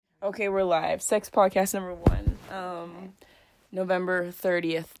Okay, we're live. Sex podcast number 1. November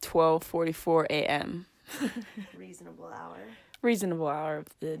 30th, 12:44 a.m. Reasonable hour. Reasonable hour of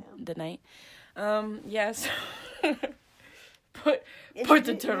the night. Yes. Put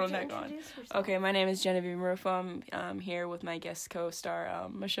the turtleneck on. Okay, my name is Genevieve Murphy. I'm here with my guest co-star,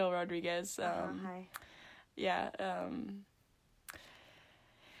 Michelle Rodriguez. Hi. Yeah.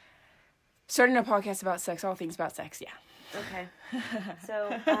 Starting a podcast about sex, all things about sex, yeah. Okay.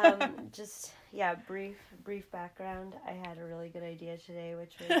 So, brief background. I had a really good idea today,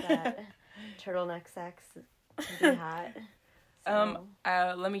 which was that turtleneck sex can be hot. So.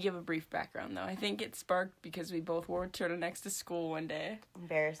 Let me give a brief background, though. I think it sparked because we both wore turtlenecks to school one day.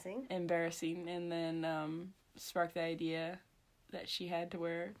 Embarrassing. And then sparked the idea that she had to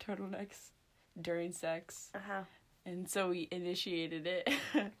wear turtlenecks during sex. Uh-huh. And so we initiated it.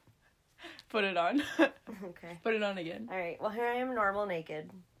 Put it on. Okay. Put it on again. All right. Well, here I am, normal naked.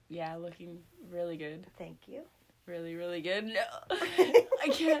 Yeah, looking really good. Thank you. Really, really good. No, I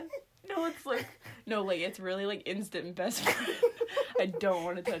can't. No, it's really like instant best friend. I don't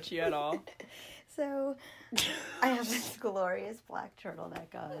want to touch you at all. So, I have this glorious black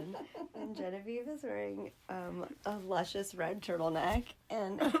turtleneck on, and Genevieve is wearing a luscious red turtleneck,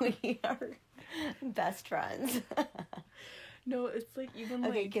 and we are best friends. No, it's like even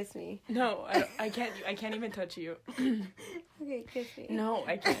like. Okay, kiss me. No, I can't. I can't even touch you. Okay, kiss me. No,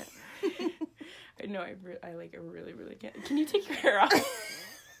 I can't. No, I really, really can't. Can you take your hair off?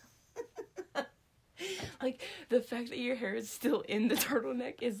 Like, the fact that your hair is still in the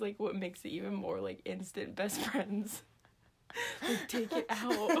turtleneck is, like, what makes it even more, like, instant best friends. Like, take it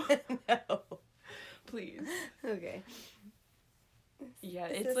out. No. Please. Okay. Yeah,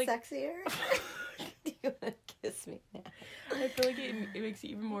 Is it's, this like... sexier? Do you want to kiss me now? I feel like it makes it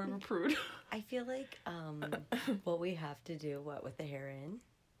even more of a prude. I feel like, what we have to do, with the hair in?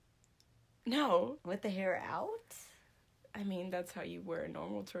 No. With the hair out? I mean, that's how you wear a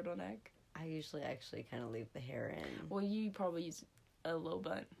normal turtleneck. I usually actually kind of leave the hair in. Well, you probably use a low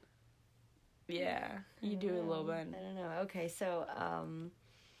bun. Yeah, you do a low bun. I don't know. Okay, so,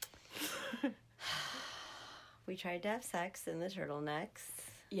 we tried to have sex in the turtlenecks.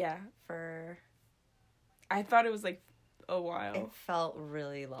 Yeah. For... I thought it was, like, a while. It felt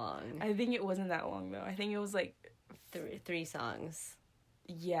really long. I think it wasn't that long, though. I think it was, like... Three songs.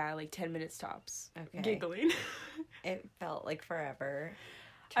 Yeah, like 10 minutes tops. Okay. Giggling. It felt like forever.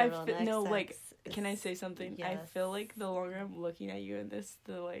 Can I say something? Yes. I feel like the longer I'm looking at you in this,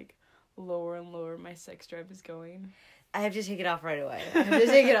 the, like, lower and lower my sex drive is going. I have to take it off right away.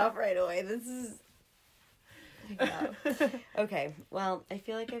 This is... Yeah. Okay, well, I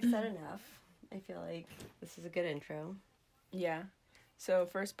feel like I've said enough. I feel like this is a good intro. Yeah. So,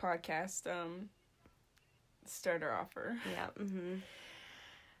 first podcast, starter offer. Yeah, mm-hmm.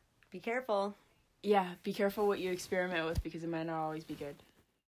 Be careful. Yeah, be careful what you experiment with because it might not always be good.